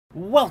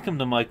Welcome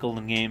to Mike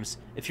Golden Games.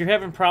 If you're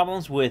having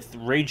problems with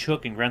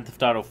RagePluginHook and Grand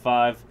Theft Auto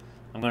 5,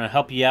 I'm going to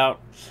help you out.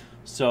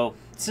 So,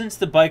 since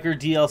the Biker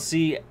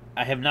DLC,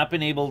 I have not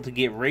been able to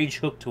get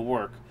RagePluginHook to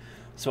work.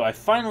 So I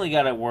finally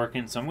got it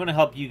working, so I'm going to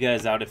help you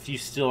guys out if you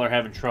still are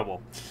having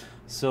trouble.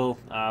 So,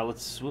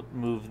 let's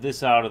move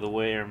this out of the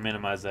way, or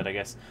minimize that, I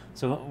guess.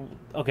 So,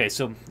 okay,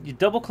 so you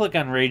double-click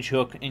on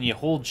RagePluginHook and you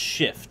hold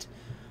Shift.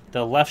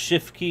 The left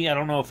Shift key, I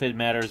don't know if it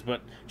matters,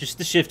 but just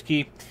the Shift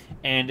key,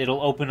 and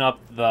it'll open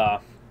up the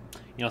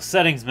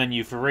settings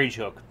menu for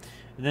RagePluginHook.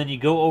 And then you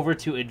go over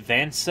to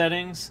Advanced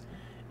Settings,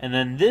 and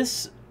then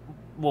this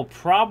will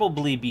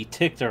probably be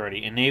ticked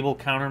already. Enable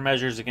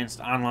countermeasures against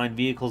online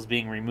vehicles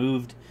being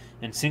removed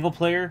in single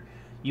player.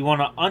 You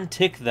want to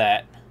untick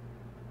that,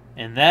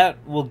 and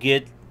that will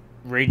get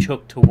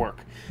RagePluginHook to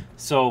work.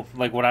 So,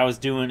 like what I was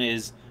doing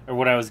is, or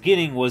what I was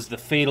getting was the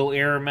fatal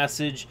error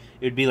message.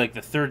 It would be like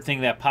the third thing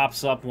that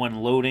pops up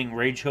when loading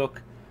RagePluginHook.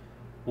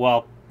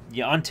 Well,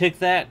 you untick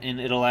that, and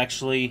it'll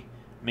actually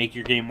make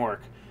your game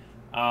work.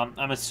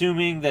 I'm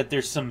assuming that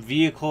there's some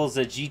vehicles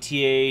that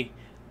GTA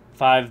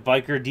 5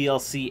 Biker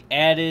DLC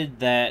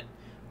added that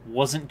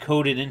wasn't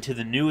coded into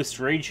the newest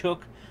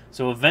RagePluginHook.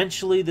 So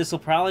eventually this will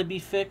probably be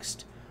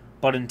fixed.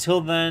 But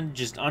until then,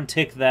 just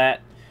untick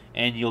that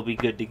and you'll be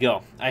good to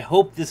go. I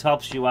hope this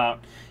helps you out.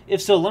 If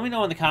so, let me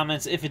know in the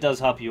comments if it does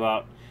help you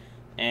out.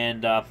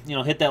 And,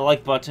 hit that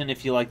like button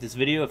if you like this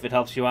video, if it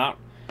helps you out.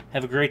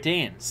 Have a great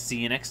day and see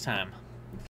you next time.